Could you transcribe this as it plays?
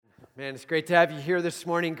Man, it's great to have you here this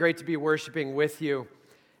morning. Great to be worshiping with you.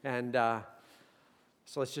 And so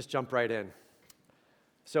let's just jump right in.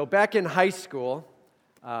 So back in high school,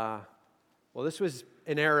 this was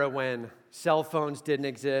an era when cell phones didn't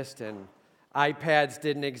exist and iPads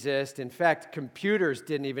didn't exist. In fact, computers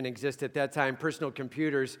didn't even exist at that time. Personal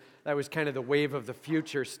computers, that was kind of the wave of the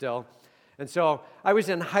future still. And so I was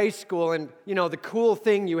in high school, and the cool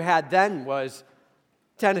thing you had then was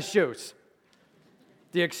tennis shoes.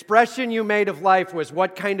 The expression you made of life was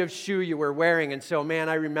what kind of shoe you were wearing. And so, man,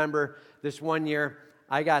 I remember this one year,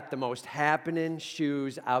 I got the most happening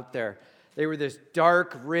shoes out there. They were this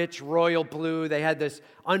dark, rich, royal blue. They had this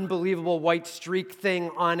unbelievable white streak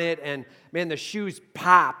thing on it. And, man, the shoes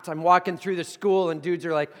popped. I'm walking through the school, and dudes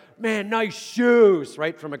are like, man, nice shoes,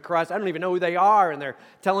 right from across. I don't even know who they are, and they're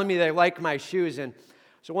telling me they like my shoes. And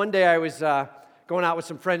so one day I was going out with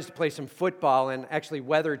some friends to play some football, and actually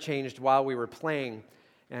weather changed while we were playing.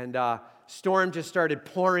 And storm just started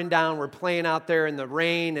pouring down. We're playing out there in the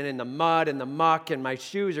rain and in the mud and the muck, and my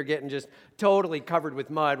shoes are getting just totally covered with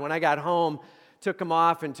mud. When I got home, took them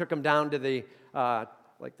off and took them down to the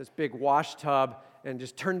this big wash tub and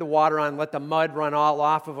just turned the water on, let the mud run all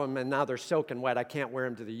off of them, and now they're soaking wet. I can't wear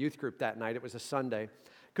them to the youth group that night. It was a Sunday.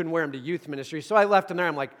 Couldn't wear them to youth ministry, so I left them there.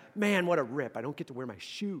 I'm like, man, what a rip. I don't get to wear my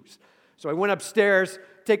shoes. So I went upstairs,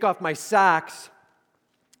 take off my socks,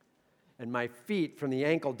 and my feet from the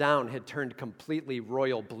ankle down had turned completely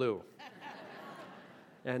royal blue.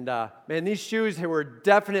 And man, these shoes were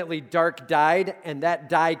definitely dark dyed, and that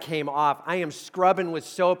dye came off. I am scrubbing with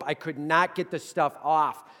soap. I could not get the stuff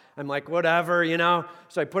off. I'm like, whatever,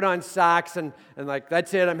 So I put on socks, and like,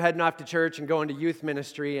 that's it. I'm heading off to church and going to youth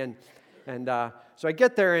ministry. And so I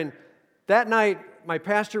get there, and that night, my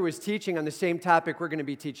pastor was teaching on the same topic we're going to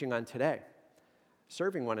be teaching on today,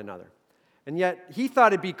 serving one another. And yet, he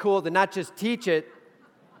thought it'd be cool to not just teach it,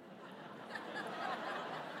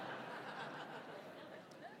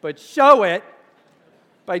 but show it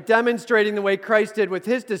by demonstrating the way Christ did with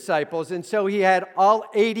his disciples. And so he had all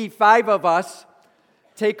 85 of us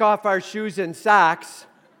take off our shoes and socks,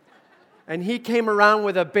 and he came around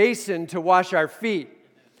with a basin to wash our feet.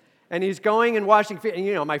 And he's going and washing feet.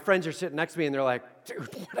 And, my friends are sitting next to me, and they're like, dude,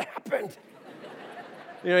 what happened?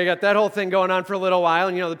 You got that whole thing going on for a little while,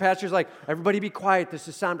 and, the pastor's like, everybody be quiet, this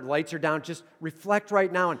is somber, lights are down, just reflect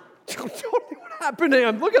right now, and tell me what happened to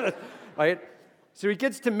him, look at this, right? So he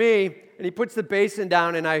gets to me, and he puts the basin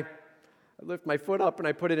down, and I lift my foot up, and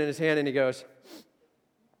I put it in his hand, and he goes,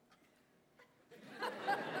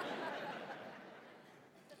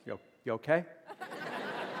 you okay?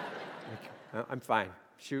 I'm fine,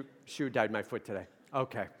 shoe dyed my foot today,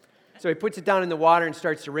 okay. So he puts it down in the water and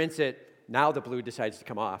starts to rinse it. Now the blue decides to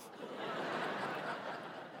come off.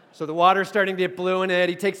 So the water's starting to get blue in it.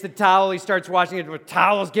 He takes the towel, he starts washing it, the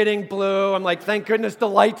towel's getting blue. I'm like, thank goodness the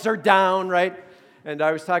lights are down, right? And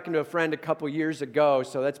I was talking to a friend a couple years ago,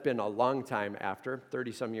 so that's been a long time after,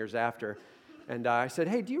 30-some years after. And I said,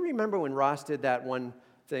 hey, do you remember when Ross did that one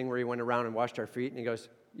thing where he went around and washed our feet? And he goes,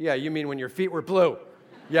 yeah, you mean when your feet were blue?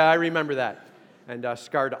 Yeah, I remember that. And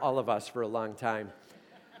scarred all of us for a long time.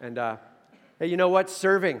 And hey, you know what?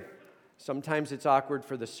 Serving. Sometimes it's awkward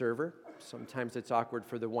for the server. Sometimes it's awkward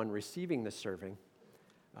for the one receiving the serving.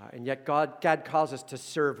 And yet God calls us to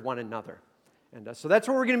serve one another. And so that's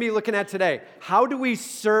what we're going to be looking at today. How do we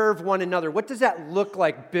serve one another? What does that look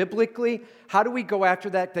like biblically? How do we go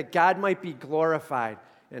after that God might be glorified?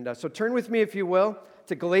 And so turn with me, if you will,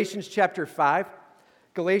 to Galatians chapter 5.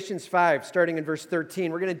 Galatians 5, starting in verse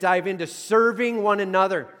 13. We're going to dive into serving one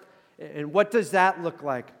another. And what does that look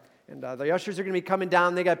like? And the ushers are going to be coming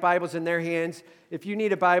down. They got Bibles in their hands. If you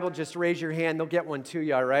need a Bible, just raise your hand. They'll get one to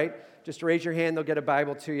you, all right? Just raise your hand. They'll get a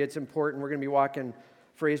Bible to you. It's important. We're going to be walking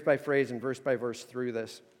phrase by phrase and verse by verse through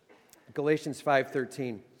this. Galatians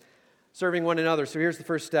 5:13. Serving one another. So here's the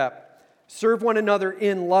first step. Serve one another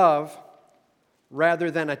in love rather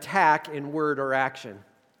than attack in word or action.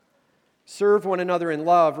 Serve one another in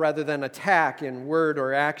love rather than attack in word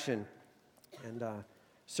or action. And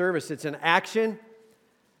service, it's an action.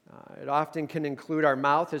 It often can include our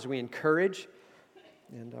mouth as we encourage,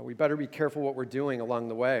 and we better be careful what we're doing along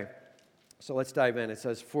the way. So let's dive in. It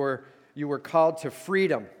says, for you were called to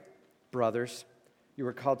freedom, brothers. You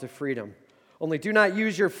were called to freedom. Only do not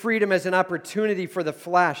use your freedom as an opportunity for the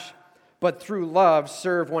flesh, but through love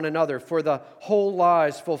serve one another. For the whole law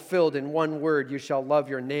is fulfilled in one word, you shall love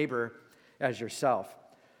your neighbor as yourself.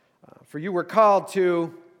 For you were called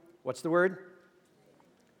to, what's the word?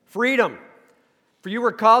 Freedom. For you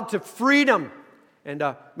were called to freedom. And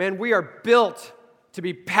man, we are built to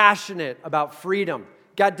be passionate about freedom.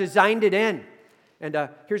 God designed it in. And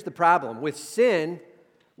here's the problem. With sin,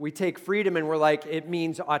 we take freedom and we're like, it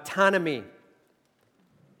means autonomy.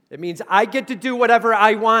 It means I get to do whatever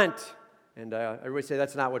I want. And everybody say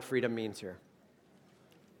that's not what freedom means here.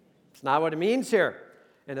 It's not what it means here.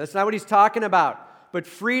 And that's not what he's talking about. But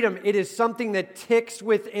freedom, it is something that ticks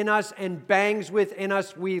within us and bangs within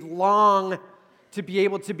us. We long to be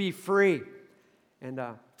able to be free. And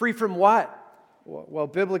free from what? Well,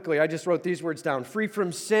 biblically, I just wrote these words down. Free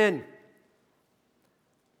from sin.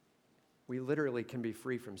 We literally can be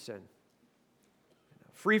free from sin.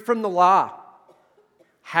 Free from the law.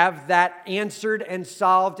 Have that answered and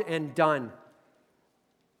solved and done.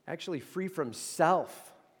 Actually, free from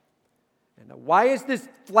self. And why is this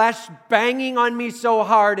flesh banging on me so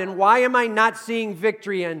hard? And why am I not seeing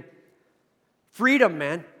victory? And freedom,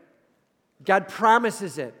 man. God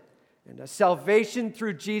promises it. And salvation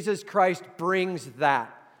through Jesus Christ brings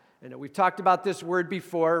that. And we've talked about this word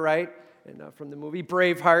before, right? And from the movie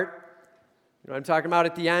Braveheart. You know what I'm talking about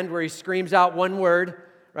at the end where he screams out one word,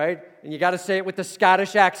 right? And you got to say it with the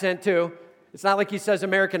Scottish accent too. It's not like he says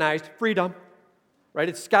Americanized. Freedom. Right?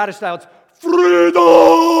 It's Scottish style. It's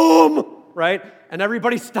freedom! Right? And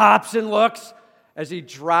everybody stops and looks as he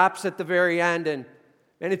drops at the very end. And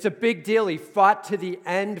it's a big deal. He fought to the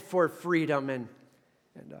end for freedom. And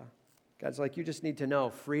God's like, you just need to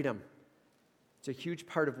know freedom. It's a huge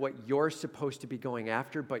part of what you're supposed to be going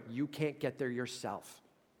after, but you can't get there yourself.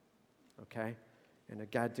 Okay? And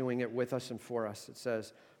God doing it with us and for us. It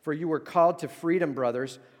says, for you were called to freedom,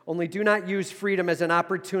 brothers, only do not use freedom as an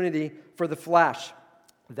opportunity for the flesh.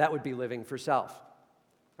 That would be living for self.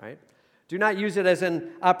 Right? Do not use it as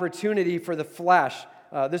an opportunity for the flesh.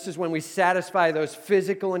 This is when we satisfy those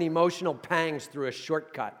physical and emotional pangs through a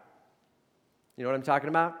shortcut. You know what I'm talking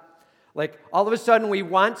about? Like all of a sudden we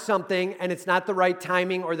want something and it's not the right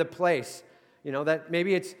timing or the place. You know, that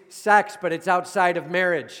maybe it's sex, but it's outside of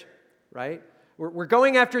marriage, right? We're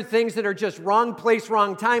going after things that are just wrong place,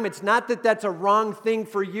 wrong time. It's not that that's a wrong thing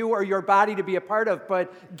for you or your body to be a part of,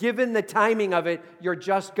 but given the timing of it, you're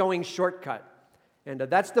just going shortcut. And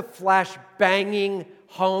that's the flesh banging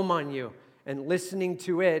home on you and listening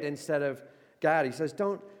to it instead of God. He says,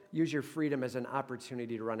 don't use your freedom as an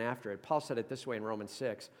opportunity to run after it. Paul said it this way in Romans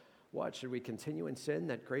 6. What, should we continue in sin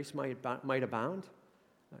that grace might abound?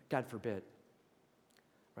 God forbid.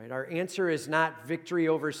 Right? Our answer is not victory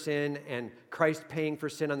over sin and Christ paying for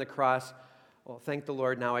sin on the cross. Well, thank the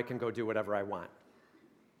Lord, now I can go do whatever I want.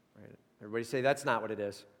 Right? Everybody say that's not what it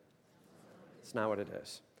is. It's not what it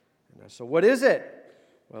is. So what is it?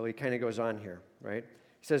 Well, he kind of goes on here, right?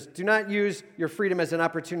 He says, do not use your freedom as an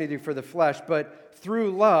opportunity for the flesh, but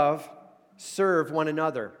through love, serve one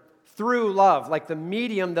another. Through love, like the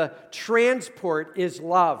medium, the transport is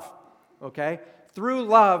love, okay? Through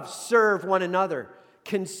love, serve one another.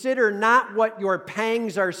 Consider not what your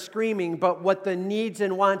pangs are screaming, but what the needs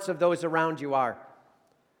and wants of those around you are.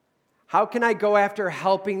 How can I go after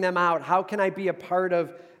helping them out? How can I be a part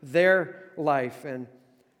of their life? And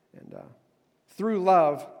through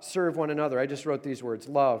love, serve one another. I just wrote these words.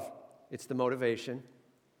 Love, it's the motivation,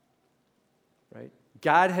 right?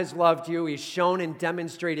 God has loved you. He's shown and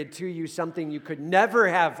demonstrated to you something you could never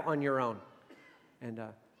have on your own. And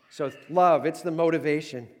so love, it's the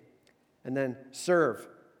motivation. And then serve,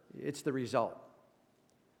 it's the result.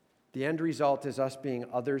 The end result is us being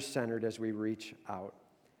others-centered as we reach out.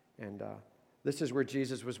 And this is where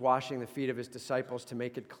Jesus was washing the feet of his disciples to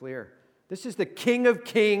make it clear. This is the King of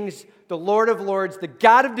Kings, the Lord of Lords, the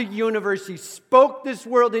God of the universe. He spoke this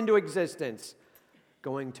world into existence,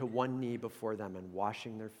 going to one knee before them and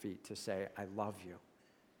washing their feet to say, I love you,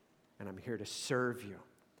 and I'm here to serve you.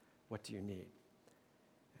 What do you need?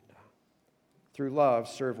 And through love,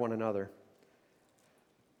 serve one another.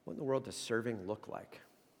 What in the world does serving look like?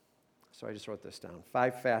 So I just wrote this down.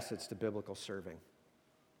 5 facets to biblical serving.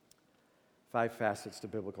 5 facets to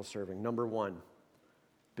biblical serving. Number 1,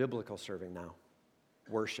 biblical serving now,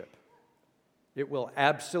 worship. It will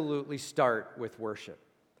absolutely start with worship.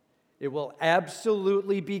 It will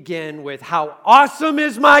absolutely begin with how awesome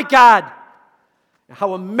is my God?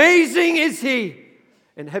 How amazing is He?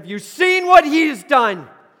 And have you seen what He has done?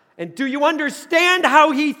 And do you understand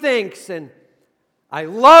how He thinks? And I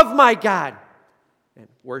love my God. And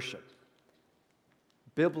worship.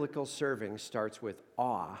 Biblical serving starts with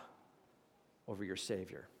awe over your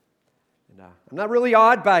Savior. And I'm not really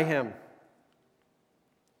awed by Him.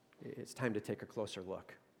 It's time to take a closer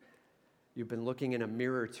look. You've been looking in a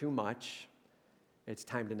mirror too much. It's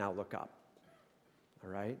time to now look up. All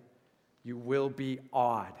right? You will be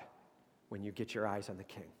awed when you get your eyes on the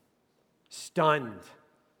King. Stunned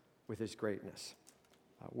with His greatness.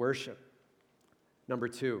 Worship. Number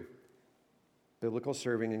 2, biblical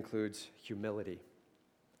serving includes humility.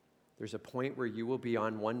 there's a point where you will be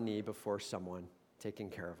on one knee before someone taking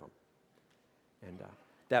care of them. And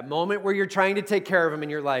that moment where you're trying to take care of them and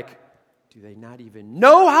you're like, do they not even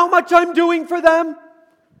know how much I'm doing for them?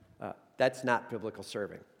 That's not biblical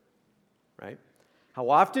serving, right? How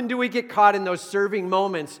often do we get caught in those serving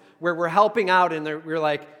moments where we're helping out and we're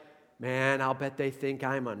like, man, I'll bet they think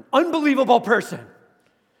I'm an unbelievable person.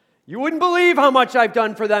 You wouldn't believe how much I've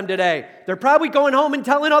done for them today. They're probably going home and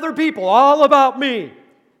telling other people all about me.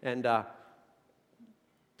 And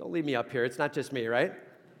don't leave me up here. It's not just me, right?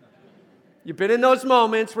 You've been in those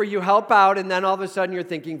moments where you help out and then all of a sudden you're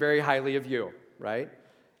thinking very highly of you, right?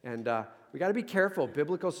 And we got to be careful.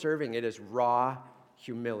 Biblical serving, it is raw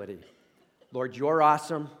humility. Lord, you're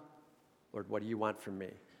awesome. Lord, what do you want from me?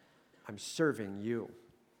 I'm serving you.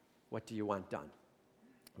 What do you want done?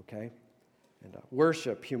 Okay? And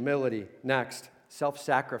worship, humility. Next,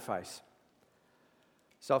 self-sacrifice.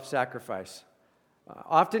 Self-sacrifice.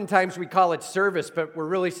 Oftentimes we call it service, but we're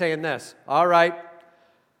really saying this. All right,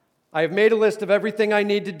 I have made a list of everything I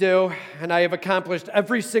need to do, and I have accomplished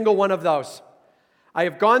every single one of those. I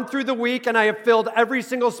have gone through the week, and I have filled every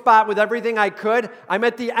single spot with everything I could. I'm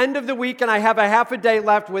at the end of the week, and I have a half a day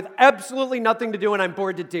left with absolutely nothing to do, and I'm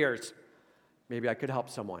bored to tears. Maybe I could help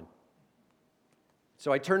someone.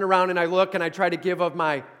 So I turn around and I look, and I try to give of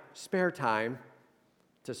my spare time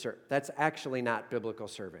to serve. That's actually not biblical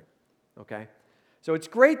serving, okay? So it's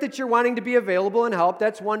great that you're wanting to be available and help.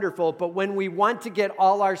 That's wonderful. But when we want to get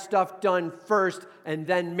all our stuff done first and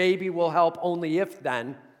then maybe we'll help only if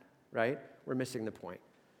then, right? We're missing the point.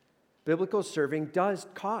 Biblical serving does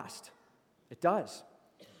cost. It does.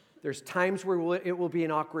 There's times where it will be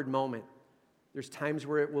an awkward moment. There's times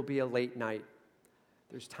where it will be a late night.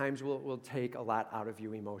 There's times where it will take a lot out of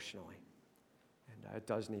you emotionally. And it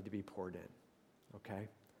does need to be poured in, okay?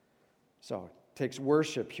 So it takes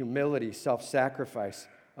worship, humility, self-sacrifice.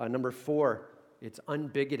 Number 4, it's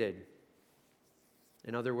unbigoted.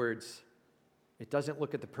 In other words, it doesn't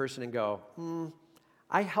look at the person and go,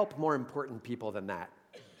 I help more important people than that.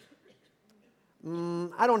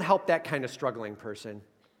 I don't help that kind of struggling person.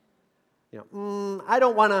 I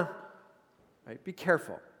don't want to. Right? Be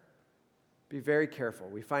careful. Be very careful.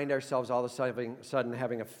 We find ourselves all of a sudden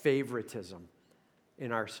having a favoritism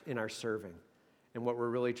in our serving. And what we're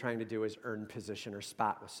really trying to do is earn position or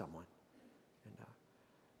spot with someone. And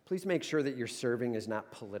please make sure that your serving is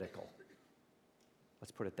not political.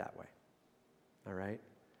 Let's put it that way. All right?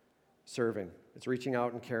 Serving. It's reaching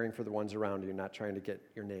out and caring for the ones around you, not trying to get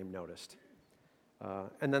your name noticed.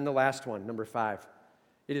 And then the last one, number 5.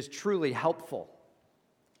 It is truly helpful.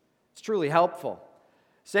 It's truly helpful.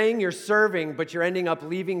 Saying you're serving, but you're ending up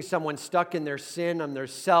leaving someone stuck in their sin, on their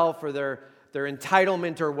self, or their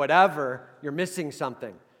entitlement or whatever, you're missing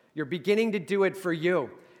something. You're beginning to do it for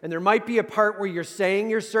you. And there might be a part where you're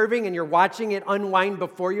saying you're serving and you're watching it unwind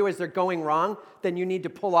before you as they're going wrong, then you need to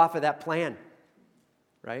pull off of that plan,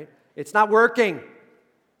 right? It's not working.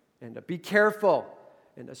 And be careful.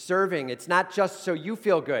 And serving, it's not just so you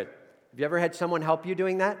feel good. Have you ever had someone help you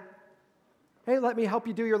doing that? Hey, let me help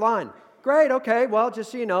you do your lawn. Great, okay, well,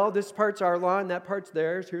 just so you know, this part's our lawn, that part's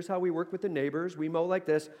theirs. Here's how we work with the neighbors. We mow like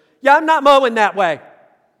this. Yeah, I'm not mowing that way.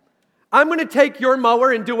 I'm going to take your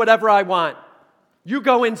mower and do whatever I want. You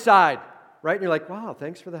go inside, right? And you're like, wow,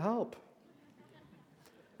 thanks for the help.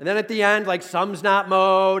 And then at the end, like some's not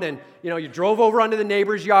mowed, and you drove over onto the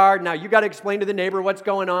neighbor's yard. Now you got to explain to the neighbor what's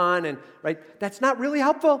going on, and right, that's not really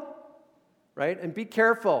helpful, right? And be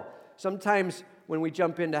careful. Sometimes when we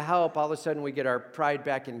jump in to help, all of a sudden we get our pride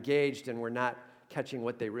back engaged, and we're not catching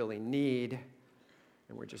what they really need,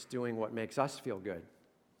 and we're just doing what makes us feel good.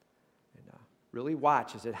 And really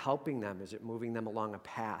watch: is it helping them? Is it moving them along a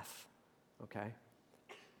path? Okay.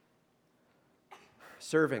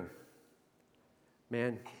 Serving.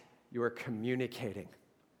 Man, you are communicating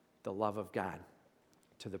the love of God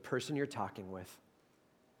to the person you're talking with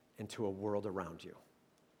and to a world around you.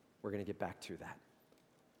 We're going to get back to that.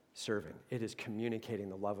 Serving. It is communicating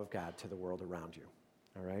the love of God to the world around you.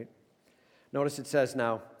 All right? Notice it says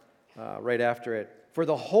now, right after it, for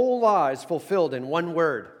the whole law is fulfilled in one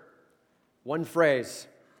word, one phrase.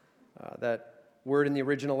 That word in the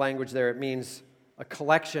original language there, it means a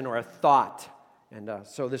collection or a thought. And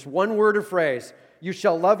so this one word or phrase, you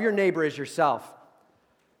shall love your neighbor as yourself.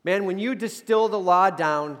 Man, when you distill the law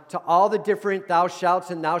down to all the different thou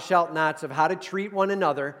shalts and thou shalt nots of how to treat one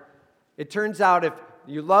another, it turns out if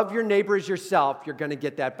you love your neighbor as yourself, you're going to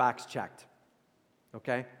get that box checked.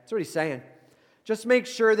 Okay? That's what he's saying. Just make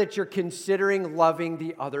sure that you're considering loving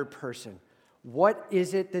the other person. What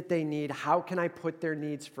is it that they need? How can I put their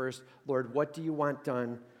needs first? Lord, what do you want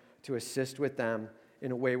done to assist with them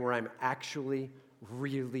in a way where I'm actually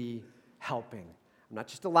really helping. I'm not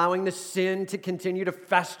just allowing the sin to continue to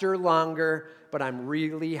fester longer, but I'm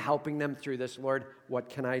really helping them through this. Lord, what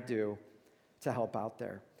can I do to help out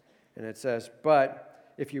there? And it says,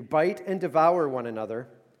 but if you bite and devour one another,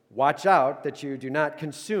 watch out that you do not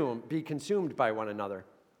be consumed by one another.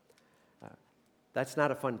 That's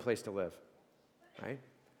not a fun place to live, right?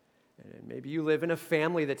 And maybe you live in a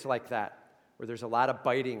family that's like that, where there's a lot of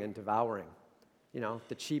biting and devouring.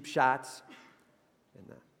 The cheap shots and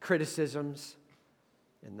the criticisms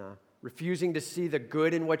and the refusing to see the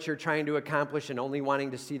good in what you're trying to accomplish and only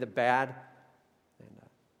wanting to see the bad. And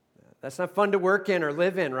that's not fun to work in or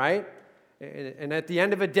live in, right? And at the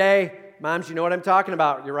end of a day, moms, you know what I'm talking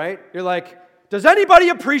about, you're right? You're like, does anybody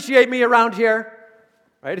appreciate me around here?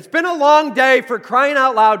 Right? It's been a long day, for crying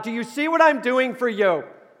out loud. Do you see what I'm doing for you?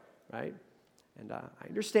 Right? And I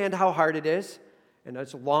understand how hard it is. And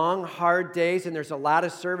it's long, hard days, and there's a lot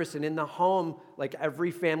of service. And in the home, like,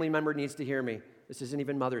 every family member needs to hear me. This isn't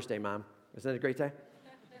even Mother's Day, Mom. Isn't that a great day?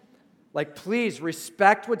 Like, please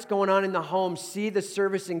respect what's going on in the home. See the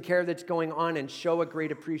service and care that's going on and show a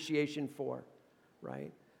great appreciation for,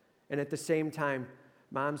 right? And at the same time,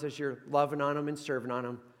 moms, as you're loving on them and serving on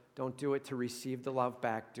them, don't do it to receive the love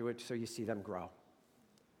back. Do it so you see them grow,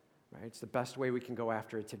 right? It's the best way we can go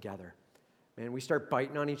after it together. Man, we start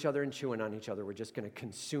biting on each other and chewing on each other. We're just going to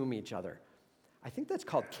consume each other. I think that's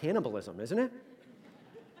called cannibalism, isn't it?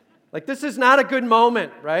 Like, this is not a good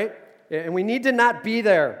moment, right? And we need to not be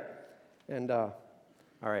there. And, all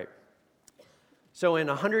right. So in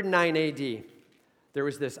 109 AD, there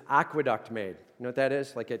was this aqueduct made. You know what that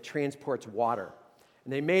is? Like, it transports water.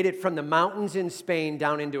 And they made it from the mountains in Spain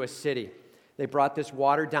down into a city. They brought this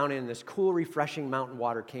water down in, this cool, refreshing mountain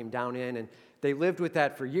water came down in, and they lived with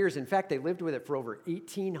that for years. In fact, they lived with it for over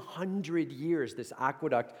 1,800 years. This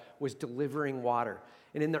aqueduct was delivering water.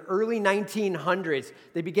 And in the early 1900s,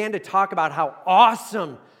 they began to talk about how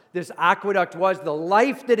awesome this aqueduct was, the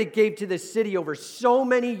life that it gave to the city over so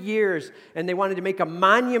many years, and they wanted to make a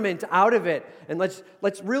monument out of it. And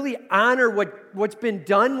let's really honor what's been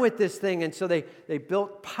done with this thing. And so they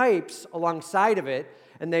built pipes alongside of it,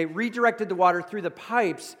 and they redirected the water through the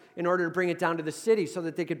pipes in order to bring it down to the city so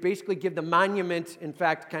that they could basically give the monument, in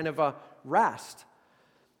fact, kind of a rest.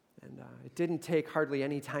 And it didn't take hardly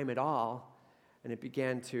any time at all, and it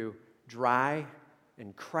began to dry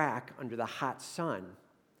and crack under the hot sun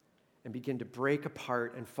and begin to break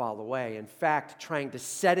apart and fall away. In fact, trying to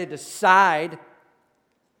set it aside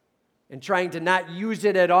and trying to not use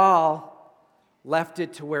it at all left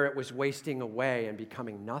it to where it was wasting away and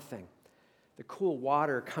becoming nothing. The cool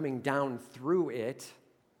water coming down through it,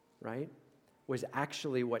 right, was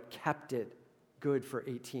actually what kept it good for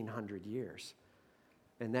 1,800 years.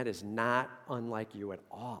 And that is not unlike you at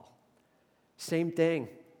all. Same thing.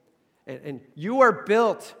 And you are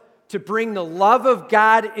built to bring the love of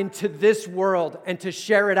God into this world and to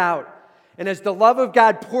share it out. And as the love of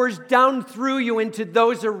God pours down through you into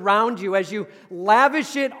those around you, as you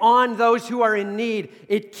lavish it on those who are in need,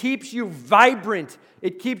 it keeps you vibrant.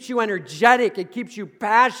 It keeps you energetic. It keeps you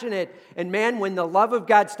passionate. And man, when the love of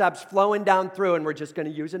God stops flowing down through, and we're just going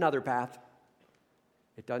to use another path,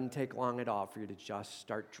 it doesn't take long at all for you to just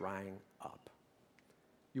start drying up.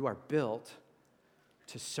 You are built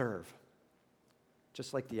to serve.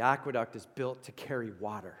 Just like the aqueduct is built to carry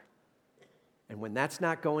water. And when that's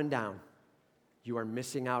not going down, you are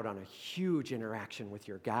missing out on a huge interaction with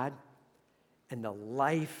your God and the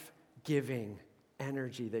life-giving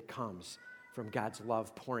energy that comes from God's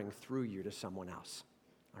love pouring through you to someone else.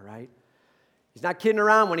 All right? He's not kidding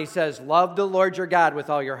around when he says, love the Lord your God with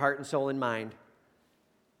all your heart and soul and mind,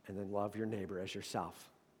 and then love your neighbor as yourself.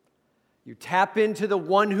 You tap into the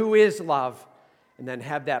one who is love, and then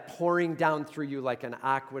have that pouring down through you like an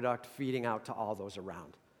aqueduct feeding out to all those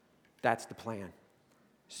around. That's the plan.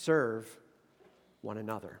 Serve one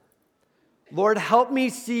another. Lord, help me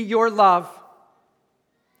see your love.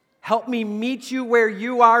 Help me meet you where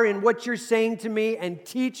you are in what you're saying to me, and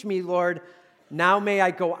teach me, Lord. Now may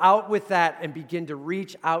I go out with that and begin to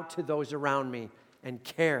reach out to those around me and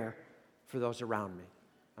care for those around me.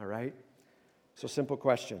 All right? So, simple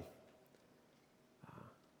question.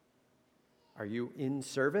 Are you in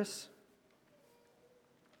service?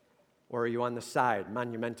 Or are you on the side,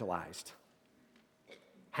 monumentalized?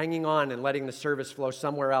 Hanging on and letting the service flow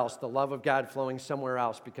somewhere else, the love of God flowing somewhere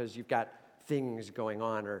else because you've got things going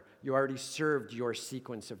on, or you already served your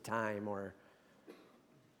sequence of time, or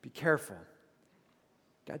be careful.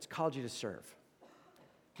 God's called you to serve.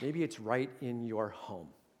 Maybe it's right in your home.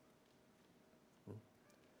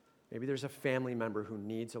 Maybe there's a family member who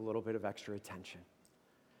needs a little bit of extra attention.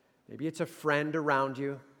 Maybe it's a friend around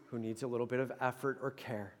you who needs a little bit of effort or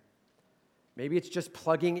care. Maybe it's just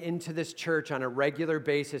plugging into this church on a regular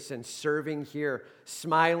basis and serving here,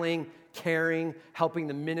 smiling, caring, helping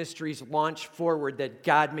the ministries launch forward that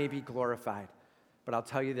God may be glorified. But I'll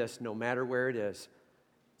tell you this, no matter where it is,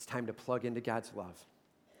 it's time to plug into God's love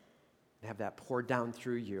and have that poured down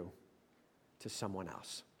through you to someone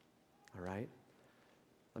else. All right?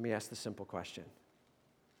 Let me ask the simple question.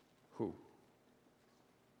 Who?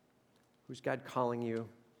 Who's God calling you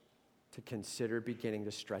to consider beginning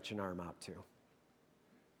to stretch an arm out to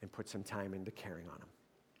and put some time into caring on him?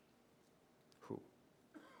 Who?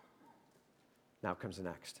 Now comes the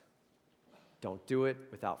next. Don't do it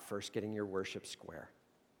without first getting your worship square.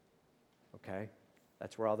 Okay?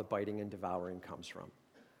 That's where all the biting and devouring comes from.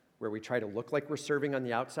 Where we try to look like we're serving on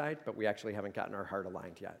the outside, but we actually haven't gotten our heart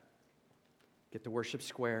aligned yet. Get the worship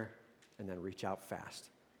square and then reach out fast.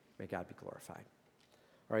 May God be glorified.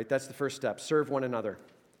 All right, that's the first step. Serve one another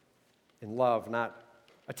in love, not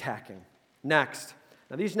attacking. Next.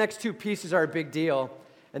 Now, these next two pieces are a big deal,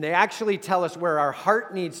 and they actually tell us where our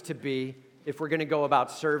heart needs to be if we're going to go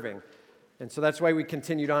about serving. And so that's why we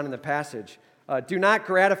continued on in the passage. Do not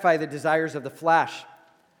gratify the desires of the flesh.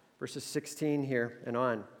 Verses 16 here and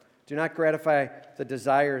on. Do not gratify the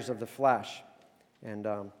desires of the flesh. And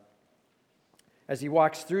as he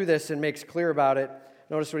walks through this and makes clear about it,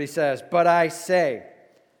 notice what he says. But I say.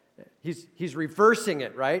 He's reversing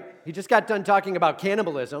it, right? He just got done talking about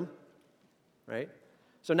cannibalism, right?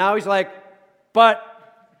 So now he's like, but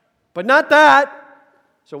not that.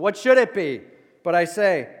 So what should it be? But I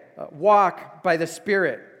say, walk by the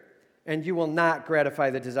Spirit, and you will not gratify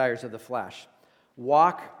the desires of the flesh.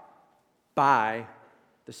 Walk by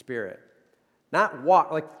the Spirit.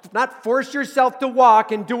 Not force yourself to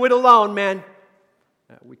walk and do it alone, man.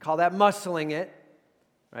 We call that muscling it.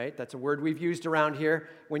 Right? That's a word we've used around here.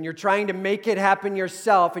 When you're trying to make it happen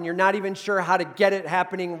yourself and you're not even sure how to get it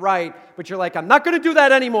happening right, but you're like, I'm not going to do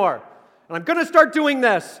that anymore. And I'm going to start doing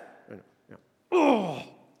this.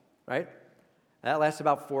 Right? That lasts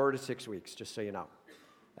about 4 to 6 weeks, just so you know.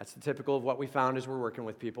 That's the typical of what we found as we're working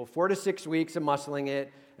with people. 4 to 6 weeks of muscling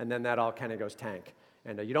it, and then that all kind of goes tank.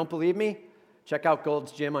 And you don't believe me? Check out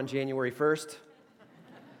Gold's Gym on January 1st.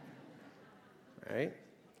 Right?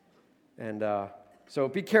 And so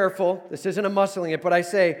be careful. This isn't a muscling it, but I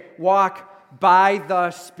say walk by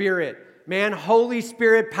the Spirit. Man, Holy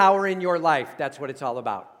Spirit power in your life. That's what it's all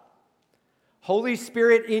about. Holy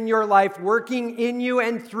Spirit in your life, working in you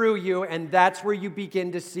and through you, and that's where you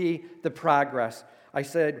begin to see the progress. I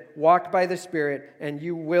said, walk by the Spirit, and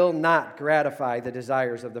you will not gratify the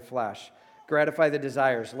desires of the flesh. Gratify the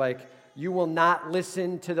desires, like you will not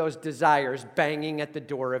listen to those desires banging at the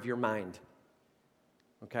door of your mind.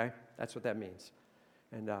 Okay? That's what that means.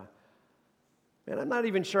 And man, I'm not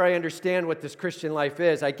even sure I understand what this Christian life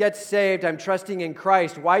is. I get saved, I'm trusting in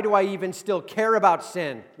Christ. Why do I even still care about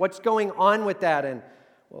sin? What's going on with that? And,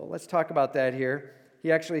 well, let's talk about that here.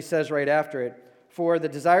 He actually says right after it, for the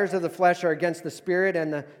desires of the flesh are against the Spirit,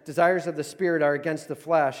 and the desires of the Spirit are against the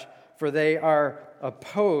flesh, for they are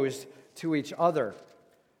opposed to each other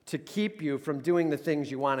to keep you from doing the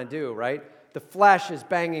things you want to do, right? The flesh is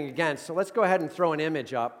banging against. So let's go ahead and throw an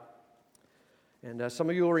image up. And some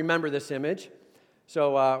of you will remember this image.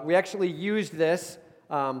 So we actually used this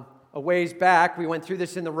a ways back. We went through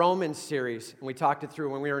this in the Romans series, and we talked it through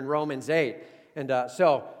when we were in Romans 8. And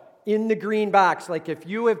so in the green box, like if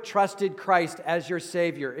you have trusted Christ as your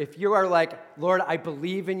Savior, if you are like, Lord, I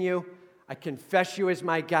believe in you, I confess you as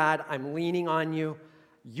my God, I'm leaning on you,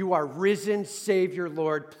 you are risen Savior,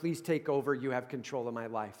 Lord, please take over, you have control of my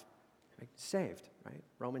life. Right? Saved, right?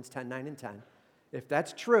 Romans 10, 9 and 10. If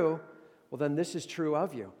that's true, well, then this is true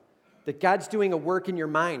of you. That God's doing a work in your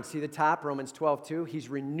mind. See the top, Romans 12, 2? He's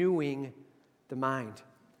renewing the mind.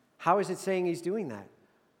 How is it saying he's doing that?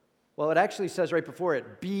 Well, it actually says right before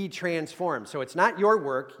it, be transformed. So it's not your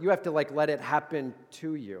work. You have to let it happen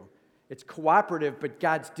to you. It's cooperative, but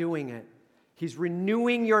God's doing it. He's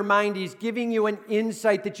renewing your mind. He's giving you an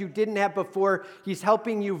insight that you didn't have before. He's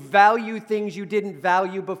helping you value things you didn't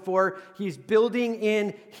value before. He's building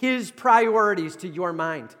in his priorities to your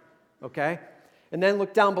mind. Okay? And then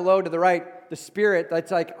look down below to the right, the Spirit,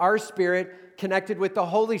 that's like our spirit connected with the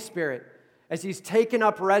Holy Spirit. As he's taken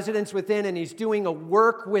up residence within and he's doing a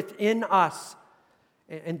work within us.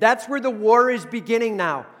 And that's where the war is beginning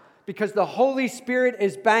now. Because the Holy Spirit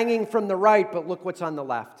is banging from the right, but look what's on the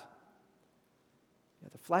left. Yeah,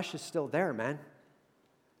 the flesh is still there, man.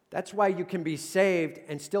 That's why you can be saved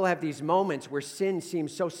and still have these moments where sin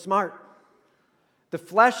seems so smart. The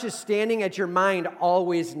flesh is standing at your mind,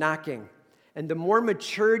 always knocking. And the more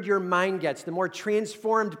matured your mind gets, the more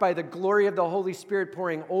transformed by the glory of the Holy Spirit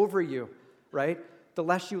pouring over you, right? The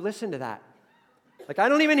less you listen to that. Like, I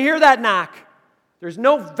don't even hear that knock. There's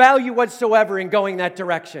no value whatsoever in going that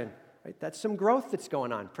direction. Right? That's some growth that's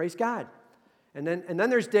going on. Praise God. And then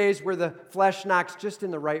there's days where the flesh knocks just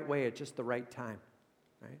in the right way at just the right time.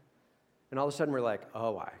 Right? And all of a sudden we're like,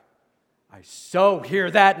 oh, I so hear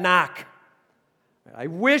that knock. I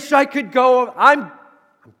wish I could go. I'm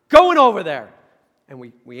going over there. And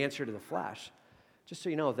we answer to the flesh. Just so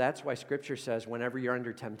you know, that's why Scripture says whenever you're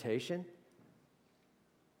under temptation,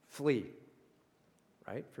 flee.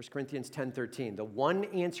 Right? 1 Corinthians 10:13. The one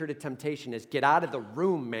answer to temptation is get out of the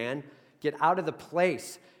room, man. Get out of the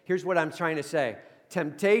place. Here's what I'm trying to say.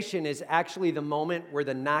 Temptation is actually the moment where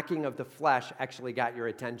the knocking of the flesh actually got your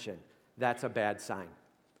attention. That's a bad sign.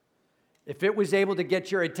 If it was able to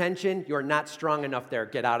get your attention, you're not strong enough there.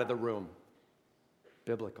 Get out of the room.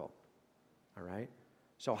 Biblical. All right?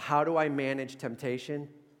 So how do I manage temptation?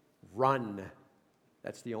 Run.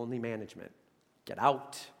 That's the only management. Get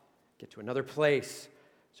out. Get to another place.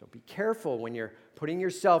 So be careful when you're putting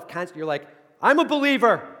yourself constantly. You're like, I'm a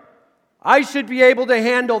believer. I should be able to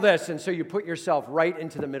handle this. And so you put yourself right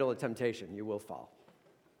into the middle of temptation. You will fall.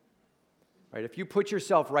 Right? If you put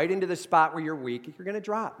yourself right into the spot where you're weak, you're going to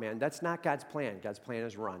drop, man. That's not God's plan. God's plan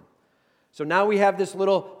is run. So now we have this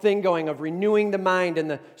little thing going of renewing the mind and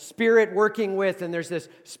the Spirit working with, and there's this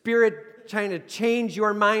Spirit trying to change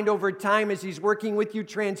your mind over time as He's working with you,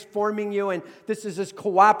 transforming you, and this is this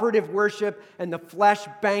cooperative worship and the flesh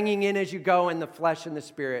banging in as you go, and the flesh and the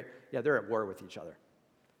Spirit, they're at war with each other.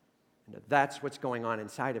 And that's what's going on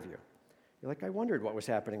inside of you. You're like, I wondered what was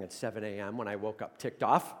happening at 7 a.m. when I woke up ticked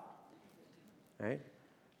off, right?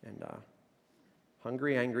 And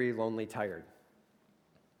hungry, angry, lonely, tired.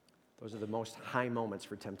 Those are the most high moments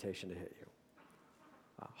for temptation to hit you.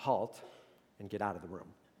 Halt and get out of the room.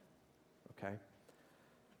 Okay?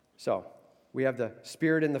 So, we have the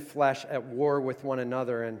spirit and the flesh at war with one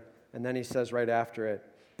another, and then he says right after it,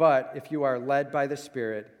 but if you are led by the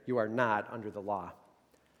Spirit, you are not under the law.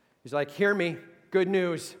 He's like, hear me, good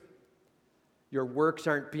news. Your works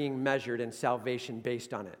aren't being measured and salvation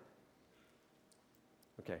based on it.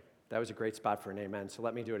 Okay, that was a great spot for an amen, so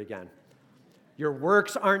let me do it again. Your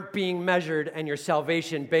works aren't being measured and your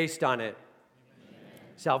salvation based on it.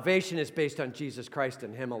 Salvation is based on Jesus Christ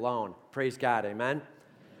and Him alone. Praise God, amen?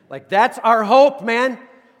 Like, that's our hope, man.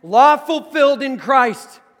 Law fulfilled in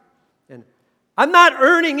Christ. And I'm not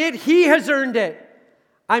earning it. He has earned it.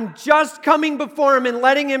 I'm just coming before Him and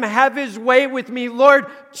letting Him have His way with me. Lord,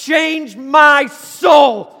 change my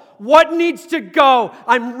soul. What needs to go?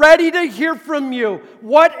 I'm ready to hear from you.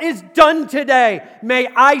 What is done today? May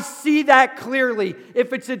I see that clearly.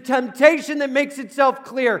 If it's a temptation that makes itself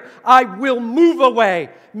clear, I will move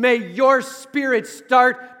away. May your Spirit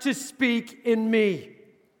start to speak in me.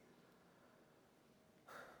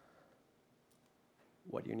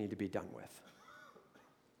 What do you need to be done with?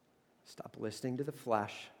 Stop listening to the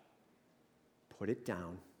flesh, put it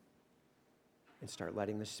down, and start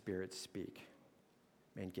letting the Spirit speak.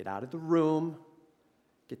 Man, get out of the room,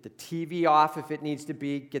 get the TV off if it needs to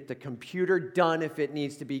be, get the computer done if it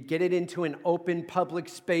needs to be, get it into an open public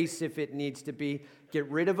space if it needs to be, get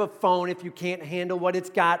rid of a phone if you can't handle what it's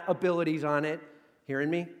got abilities on it. Hearing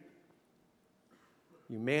me?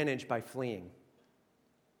 You manage by fleeing.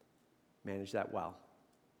 Manage that well.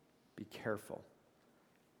 Be careful.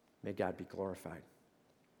 May God be glorified.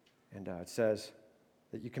 And it says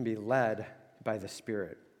that you can be led by the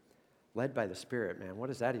Spirit. Led by the Spirit, man. What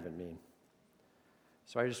does that even mean?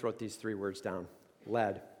 So I just wrote these 3 words down.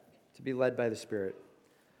 Led. To be led by the Spirit.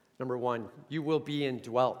 Number 1, you will be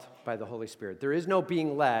indwelt by the Holy Spirit. There is no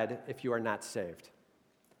being led if you are not saved.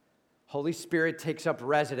 Holy Spirit takes up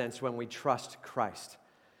residence when we trust Christ.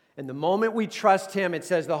 And the moment we trust Him, it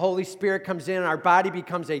says the Holy Spirit comes in and our body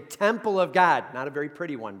becomes a temple of God. Not a very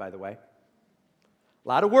pretty one, by the way. A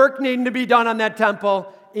lot of work needing to be done on that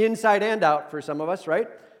temple, inside and out for some of us, right?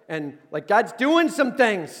 And like God's doing some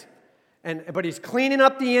things, but He's cleaning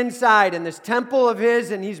up the inside and this temple of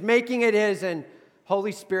His, and He's making it His, and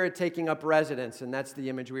Holy Spirit taking up residence. And that's the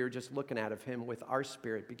image we were just looking at of Him with our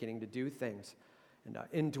spirit beginning to do things. And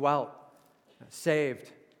indwelt,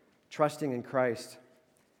 saved, trusting in Christ.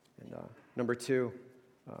 And number 2,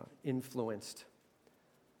 influenced.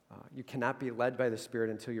 You cannot be led by the Spirit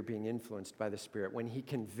until you're being influenced by the Spirit. When He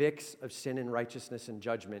convicts of sin and righteousness and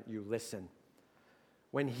judgment, you listen.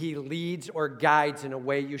 When He leads or guides in a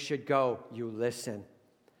way you should go, you listen.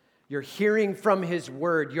 You're hearing from His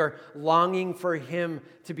Word. You're longing for Him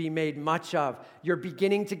to be made much of. You're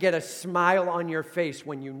beginning to get a smile on your face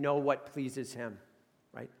when you know what pleases Him,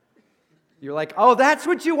 right? You're like, oh, that's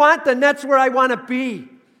what you want? Then that's where I want to be.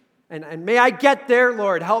 And may I get there,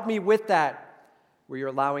 Lord. Help me with that. Where you're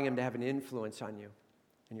allowing him to have an influence on you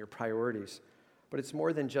and your priorities. But it's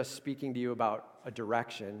more than just speaking to you about a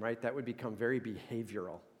direction, right? That would become very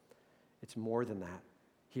behavioral. It's more than that.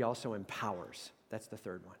 He also empowers. That's the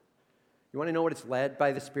third one. You want to know what it's led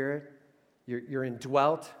by the Spirit? You're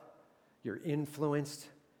indwelt, you're influenced,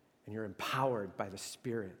 and you're empowered by the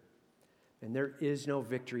Spirit. And there is no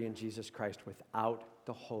victory in Jesus Christ without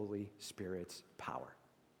the Holy Spirit's power.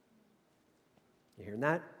 You hearing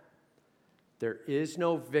that? There is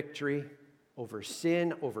no victory over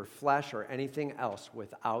sin, over flesh, or anything else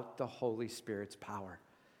without the Holy Spirit's power.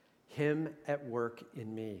 Him at work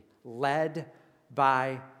in me, led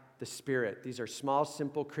by the Spirit. These are small,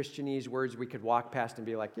 simple Christianese words we could walk past and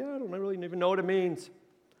be like, yeah, I don't really even know what it means.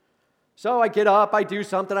 So I get up, I do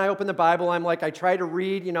something, I open the Bible, I try to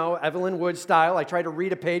read, Evelyn Wood style. I try to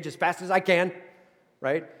read a page as fast as I can,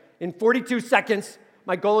 right? In 42 seconds,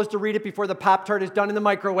 my goal is to read it before the Pop-Tart is done in the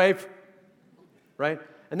microwave, right?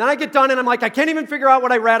 And then I get done and I'm like, I can't even figure out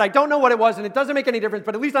what I read. I don't know what it was and it doesn't make any difference,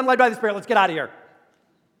 but at least I'm led by the Spirit. Let's get out of here.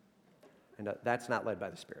 And that's not led by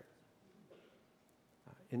the Spirit.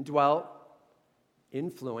 Indwelt,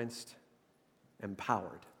 influenced,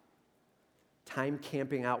 empowered. Time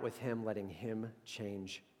camping out with him, letting him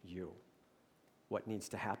change you. What needs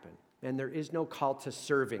to happen? And there is no call to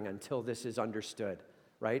serving until this is understood,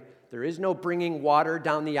 right? There is no bringing water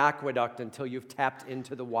down the aqueduct until you've tapped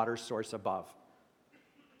into the water source above.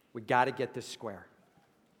 We got to get this square,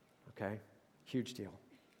 okay? Huge deal.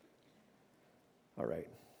 All right.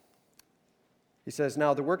 He says,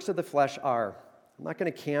 now the works of the flesh are, I'm not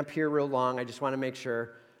going to camp here real long. I just want to make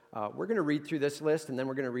sure. We're going to read through this list, and then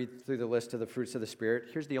we're going to read through the list of the fruits of the Spirit.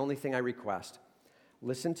 Here's the only thing I request.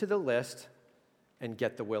 Listen to the list and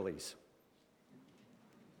get the willies.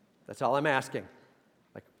 That's all I'm asking.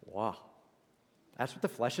 Like, wow, that's what the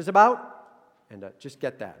flesh is about? And just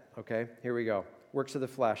get that, okay? Here we go. Works of the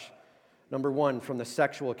flesh. Number 1, from the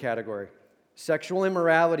sexual category. Sexual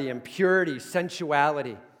immorality, impurity,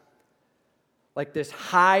 sensuality. Like this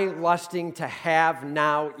high lusting to have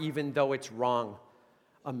now even though it's wrong.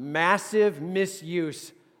 A massive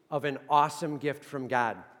misuse of an awesome gift from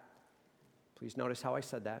God. Please notice how I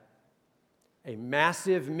said that. A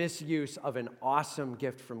massive misuse of an awesome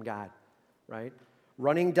gift from God, right?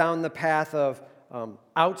 Running down the path of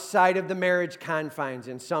outside of the marriage confines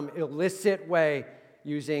in some illicit way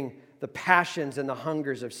using the passions and the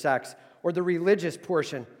hungers of sex. Or the religious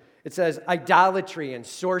portion, it says idolatry and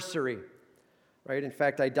sorcery, right? In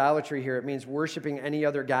fact, idolatry here, it means worshiping any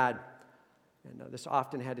other god. And this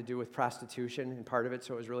often had to do with prostitution and part of it,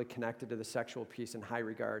 so it was really connected to the sexual piece in high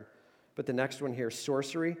regard. But the next one here,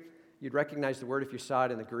 sorcery, you'd recognize the word if you saw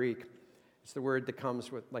it in the Greek. It's the word that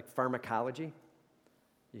comes with like pharmacology.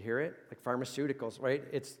 You hear it? Like pharmaceuticals, right?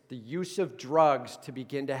 It's the use of drugs to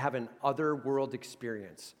begin to have an other world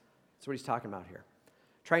experience. That's what he's talking about here.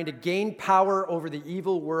 Trying to gain power over the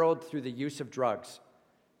evil world through the use of drugs.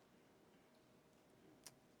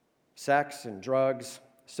 Sex and drugs,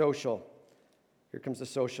 social. Here comes the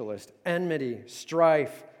socialist. Enmity,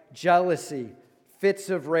 strife, jealousy, fits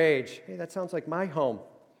of rage. Hey, that sounds like my home.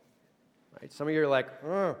 Right? Some of you are like,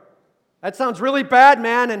 that sounds really bad,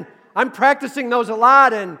 man, and I'm practicing those a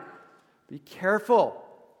lot, and be careful.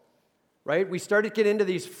 Right? We start to get into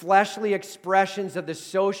these fleshly expressions of the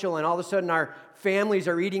social, and all of a sudden our families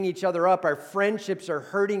are eating each other up. Our friendships are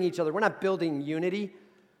hurting each other. We're not building unity.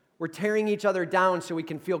 We're tearing each other down so we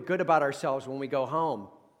can feel good about ourselves when we go home.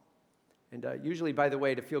 And usually, by the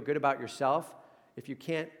way, to feel good about yourself, if you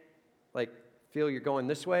can't feel you're going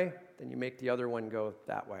this way, then you make the other one go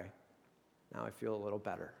that way. Now I feel a little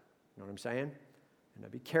better. You know what I'm saying? And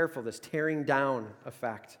be careful, this tearing down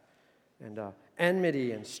effect. And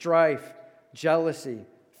enmity and strife, jealousy,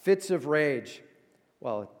 fits of rage.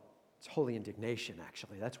 Well, it's holy indignation,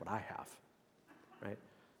 actually. That's what I have, right?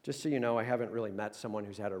 Just so you know, I haven't really met someone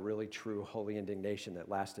who's had a really true holy indignation that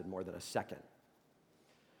lasted more than a second.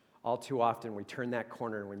 All too often, we turn that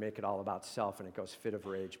corner and we make it all about self, and it goes fit of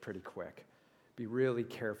rage pretty quick. Be really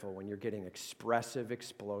careful when you're getting expressive,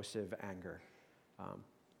 explosive anger.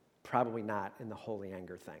 Probably not in the holy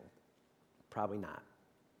anger thing. Probably not.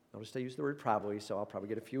 Notice I use the word probably, so I'll probably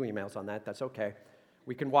get a few emails on that. That's okay.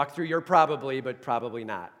 We can walk through your probably, but probably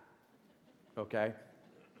not. Okay?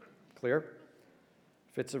 Clear?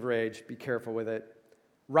 Fits of rage, be careful with it.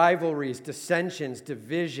 Rivalries, dissensions,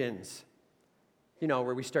 divisions. You know,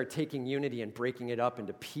 where we start taking unity and breaking it up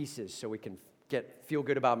into pieces so we can feel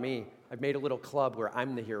good about me. I've made a little club where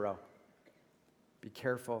I'm the hero. Be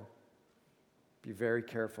careful. Be very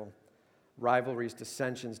careful. rivalries,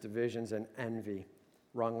 dissensions, divisions, and envy,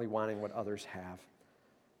 wrongly wanting what others have.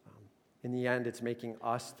 In the end, it's making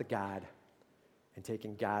us the God and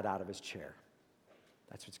taking God out of his chair.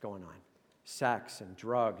 That's what's going on. Sex and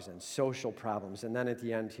drugs and social problems. And then at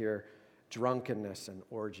the end here, drunkenness and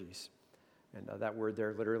orgies. And that word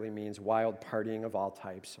there literally means wild partying of all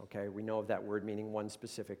types, okay? We know of that word meaning one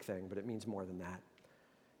specific thing, but it means more than that.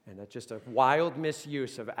 And that's just a wild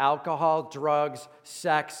misuse of alcohol, drugs,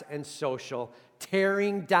 sex, and social,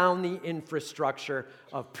 tearing down the infrastructure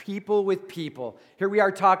of people with people. Here we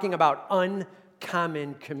are talking about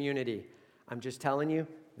uncommon community. I'm just telling you,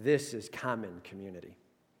 this is common community.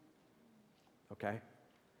 Okay?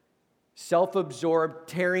 Self-absorbed,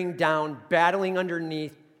 tearing down, battling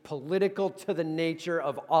underneath, political to the nature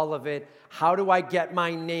of all of it. How do I get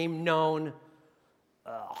my name known?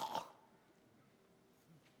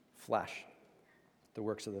 Flesh, the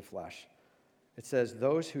works of the flesh. It says,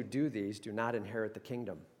 those who do these do not inherit the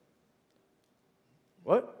kingdom.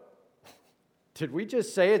 What? Did we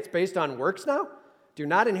just say it's based on works now? Do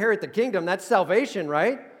not inherit the kingdom. That's salvation,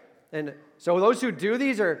 right? And so those who do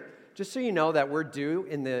these are, just so you know, that word do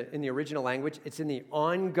in the original language, it's in the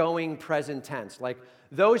ongoing present tense. Like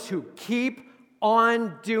those who keep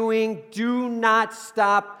on doing, do not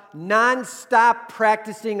stop, non-stop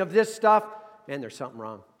practicing of this stuff, man, there's something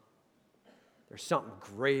wrong. There's something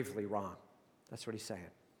gravely wrong. That's what he's saying.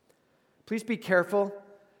 Please be careful.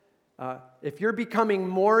 If you're becoming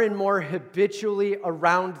more and more habitually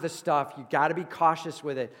around the stuff, you got to be cautious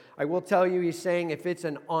with it. I will tell you, he's saying if it's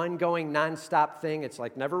an ongoing, nonstop thing, it's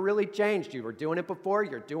like never really changed. You were doing it before,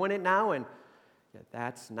 you're doing it now, and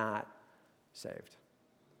that's not saved.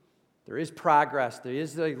 There is progress. There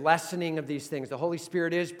is the lessening of these things. The Holy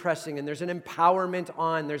Spirit is pressing, and there's an empowerment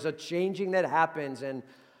on. There's a changing that happens, and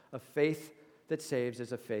a faith that saves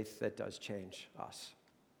is a faith that does change us.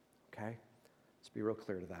 Okay? Let's be real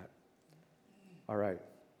clear to that. All right.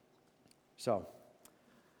 So,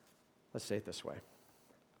 let's say it this way.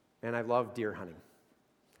 Man, I love deer hunting.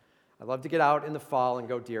 I love to get out in the fall and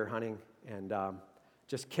go deer hunting and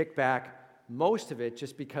just kick back. Most of it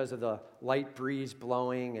just because of the light breeze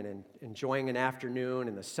blowing and enjoying an afternoon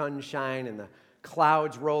and the sunshine and the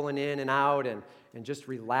clouds rolling in and out and just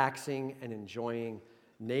relaxing and enjoying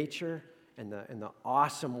nature and the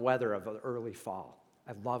awesome weather of the early fall.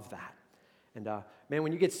 I love that. And man,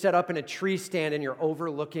 when you get set up in a tree stand and you're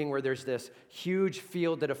overlooking where there's this huge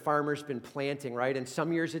field that a farmer's been planting, right? And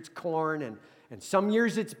some years it's corn and some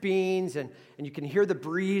years it's beans, and you can hear the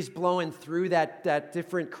breeze blowing through that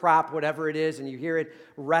different crop, whatever it is, and you hear it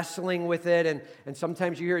wrestling with it, and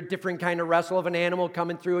sometimes you hear a different kind of wrestle of an animal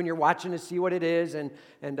coming through, and you're watching to see what it is, and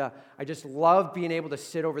I just love being able to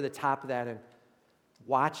sit over the top of that and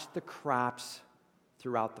watch the crops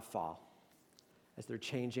throughout the fall as they're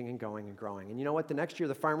changing and going and growing. And you know what? The next year,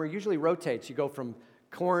 the farmer usually rotates. You go from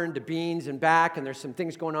corn to beans and back, and there's some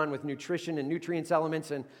things going on with nutrition and nutrients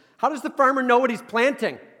elements. And how does the farmer know what he's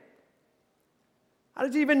planting? How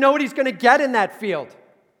does he even know what he's going to get in that field?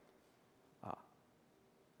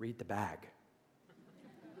 Read the bag,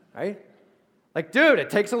 right? Like, dude, it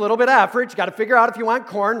takes a little bit of effort. You got to figure out if you want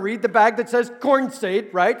corn. Read the bag that says corn seed,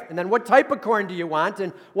 right? And then what type of corn do you want?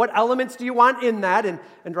 And what elements do you want in that? And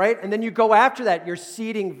right? And then you go after that. You're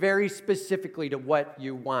seeding very specifically to what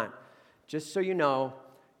you want. Just so you know,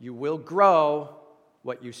 you will grow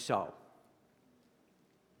what you sow.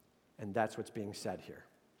 And that's what's being said here.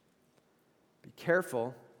 Be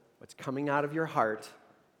careful. What's coming out of your heart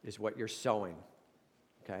is what you're sowing.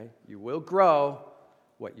 Okay? You will grow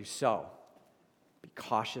what you sow. Be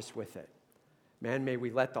cautious with it. Man, may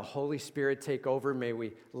we let the Holy Spirit take over. May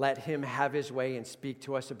we let him have his way and speak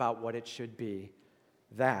to us about what it should be.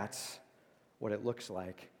 That's what it looks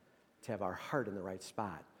like to have our heart in the right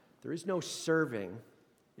spot. There is no serving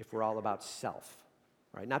if we're all about self,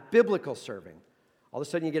 right? Not biblical serving. All of a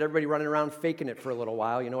sudden you get everybody running around faking it for a little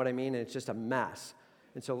while, you know what I mean? And it's just a mess.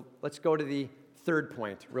 And so let's go to the third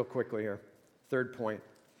point real quickly here. Third point.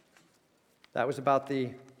 That was about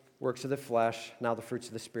the works of the flesh, now the fruits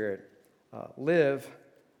of the Spirit. Live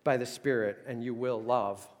by the Spirit, and you will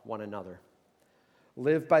love one another.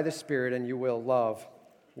 Live by the Spirit, and you will love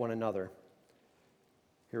one another.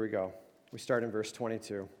 Here we go. We start in verse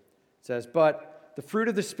 22. It says, but the fruit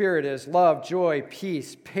of the Spirit is love, joy,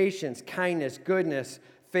 peace, patience, kindness, goodness,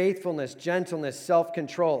 faithfulness, gentleness,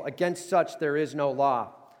 self-control. Against such there is no law.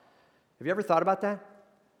 Have you ever thought about that?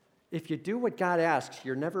 If you do what God asks,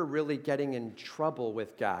 you're never really getting in trouble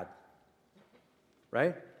with God,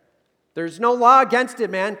 right? There's no law against it,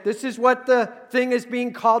 man. This is what the thing is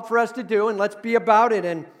being called for us to do, and let's be about it.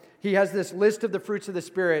 And He has this list of the fruits of the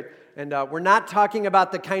Spirit, and we're not talking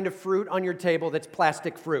about the kind of fruit on your table that's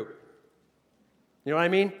plastic fruit. You know what I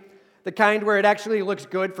mean? The kind where it actually looks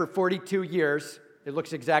good for 42 years. It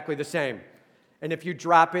looks exactly the same. And if you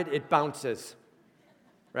drop it, it bounces,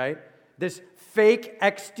 right? This fake,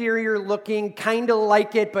 exterior-looking, kind of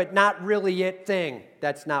like it, but not really it thing.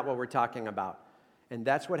 That's not what we're talking about. And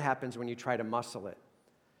that's what happens when you try to muscle it.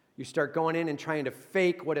 You start going in and trying to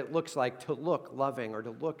fake what it looks like to look loving or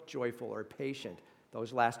to look joyful or patient.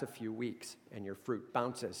 Those last a few weeks, and your fruit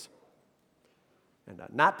bounces. And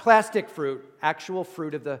not plastic fruit, actual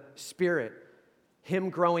fruit of the Spirit. Him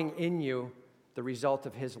growing in you, the result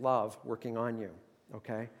of His love working on you,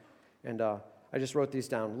 okay? And I just wrote these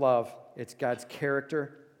down. Love, it's God's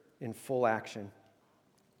character in full action.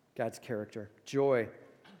 God's character. Joy,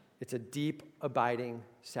 it's a deep, abiding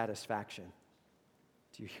satisfaction.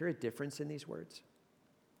 Do you hear a difference in these words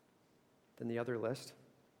than the other list?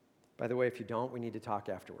 By the way, if you don't, we need to talk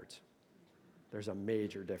afterwards. There's a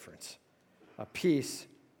major difference. A peace,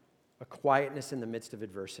 a quietness in the midst of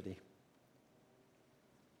adversity.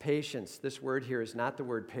 Patience, this word here is not the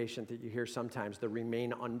word patient that you hear sometimes, the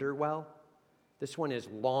remain under well. This one is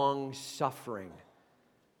long-suffering.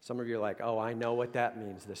 Some of you are like, oh, I know what that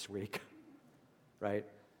means this week, right?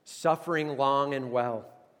 Suffering long and well,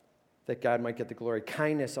 that God might get the glory.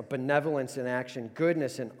 Kindness, a benevolence in action.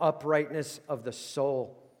 Goodness, and uprightness of the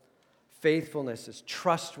soul. Faithfulness is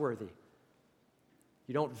trustworthy.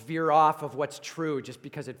 You don't veer off of what's true just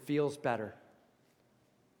because it feels better.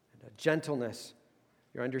 And gentleness,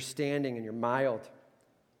 you're understanding and you're mild.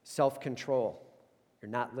 Self-control,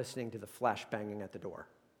 you're not listening to the flesh banging at the door.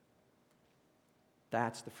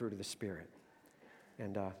 That's the fruit of the Spirit.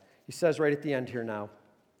 And he says right at the end here now,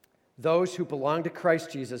 those who belong to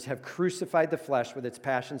Christ Jesus have crucified the flesh with its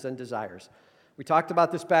passions and desires. We talked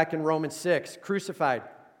about this back in Romans 6, crucified.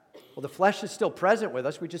 Well, the flesh is still present with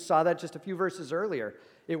us. We just saw that just a few verses earlier.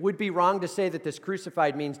 It would be wrong to say that this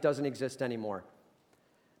crucified means doesn't exist anymore.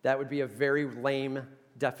 That would be a very lame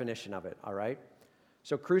definition of it, all right?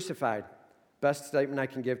 So crucified, best statement I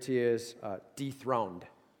can give to you is dethroned.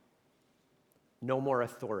 No more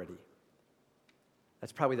authority.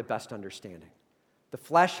 That's probably the best understanding. The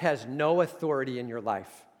flesh has no authority in your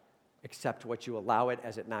life except what you allow it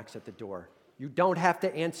as it knocks at the door. You don't have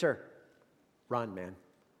to answer. Run, man.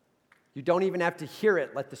 You don't even have to hear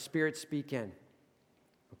it. Let the Spirit speak in.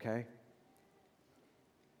 Okay?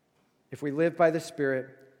 If we live by the Spirit,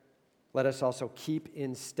 let us also keep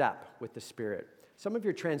in step with the Spirit. Some of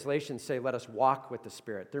your translations say, let us walk with the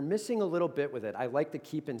Spirit. They're missing a little bit with it. I like the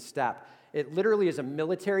keep in step. It literally is a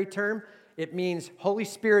military term. It means Holy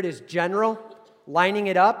Spirit is general, lining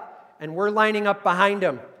it up, and we're lining up behind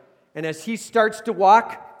Him. And as He starts to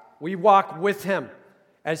walk, we walk with Him.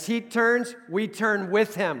 As He turns, we turn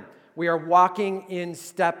with Him. We are walking in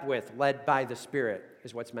step with, led by the Spirit,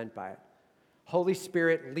 is what's meant by it. Holy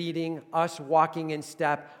Spirit leading, us walking in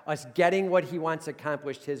step, us getting what He wants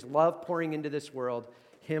accomplished, His love pouring into this world,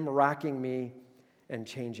 Him rocking me and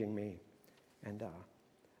changing me. And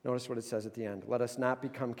notice what it says at the end. Let us not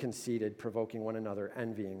become conceited, provoking one another,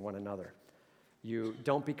 envying one another. You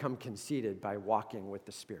don't become conceited by walking with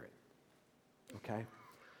the Spirit. Okay?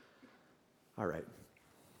 All right.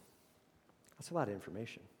 That's a lot of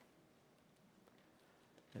information.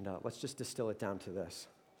 And let's just distill it down to this.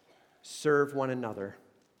 Serve one another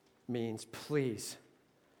means please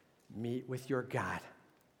meet with your God.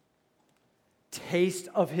 Taste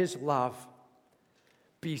of His love.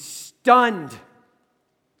 Be stunned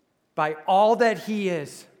by all that He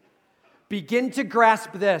is. Begin to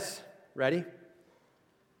grasp this. Ready?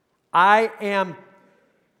 I am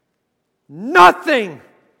nothing.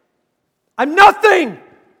 I'm nothing.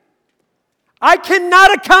 I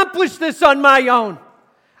cannot accomplish this on my own.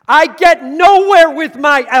 I get nowhere with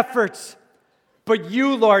my efforts. But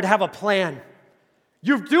you, Lord, have a plan.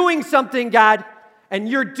 You're doing something, God, and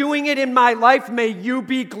you're doing it in my life. May you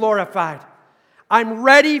be glorified. I'm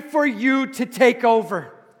ready for you to take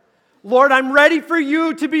over. Lord, I'm ready for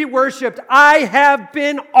you to be worshiped. I have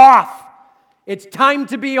been off. It's time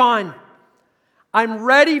to be on. I'm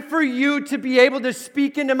ready for you to be able to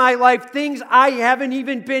speak into my life things I haven't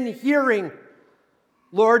even been hearing.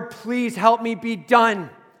 Lord, please help me be done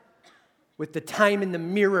with the time in the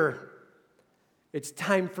mirror. It's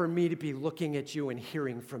time for me to be looking at you and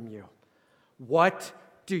hearing from you. What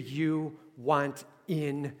do you want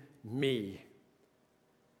in me?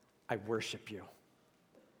 I worship you.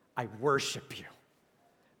 I worship you.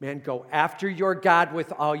 Man, go after your God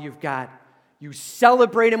with all you've got. You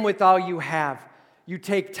celebrate Him with all you have. You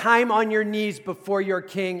take time on your knees before your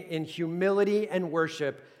King in humility and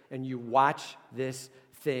worship, and you watch this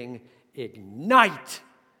thing ignite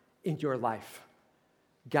in your life.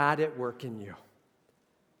 God at work in you.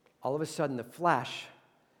 All of a sudden, the flesh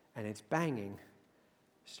and its banging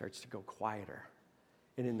starts to go quieter.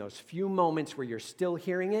 And in those few moments where you're still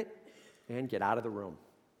hearing it, man, get out of the room.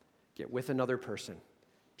 Get with another person.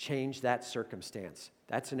 Change that circumstance.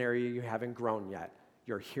 That's an area you haven't grown yet.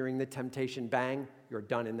 You're hearing the temptation bang, you're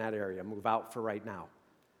done in that area. Move out for right now.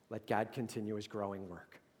 Let God continue his growing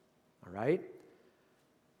work. All right?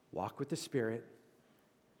 Walk with the Spirit,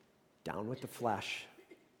 down with the flesh,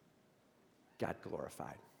 God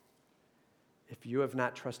glorified. If you have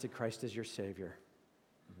not trusted Christ as your Savior,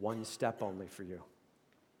 one step only for you.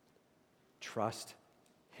 Trust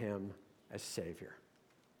him as Savior.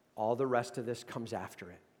 All the rest of this comes after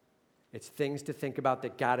it. It's things to think about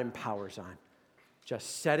that God empowers on.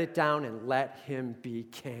 Just set it down and let him be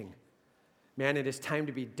king. Man, it is time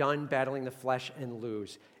to be done battling the flesh and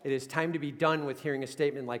lose. It is time to be done with hearing a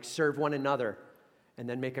statement like, serve one another, and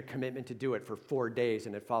then make a commitment to do it for 4 days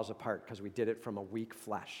and it falls apart because we did it from a weak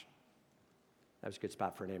flesh. That was a good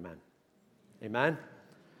spot for an amen. Amen?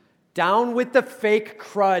 Down with the fake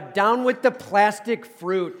crud. Down with the plastic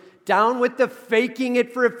fruit. Down with the faking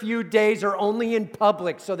it for a few days or only in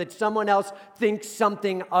public so that someone else thinks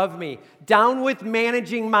something of me. Down with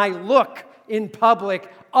managing my look in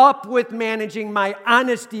public. Up with managing my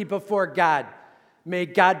honesty before God. May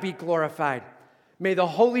God be glorified. May the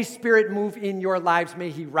Holy Spirit move in your lives.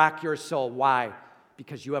 May he rock your soul. Why?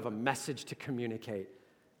 Because you have a message to communicate.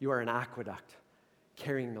 You are an aqueduct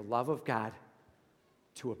carrying the love of God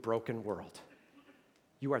to a broken world.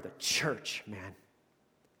 You are the church, man.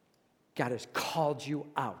 God has called you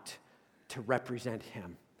out to represent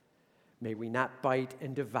him. May we not bite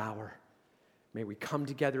and devour. May we come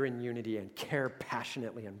together in unity and care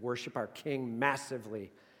passionately and worship our King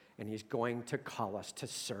massively. And he's going to call us to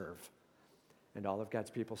serve. And all of God's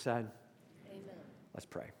people said, amen. Let's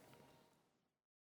pray.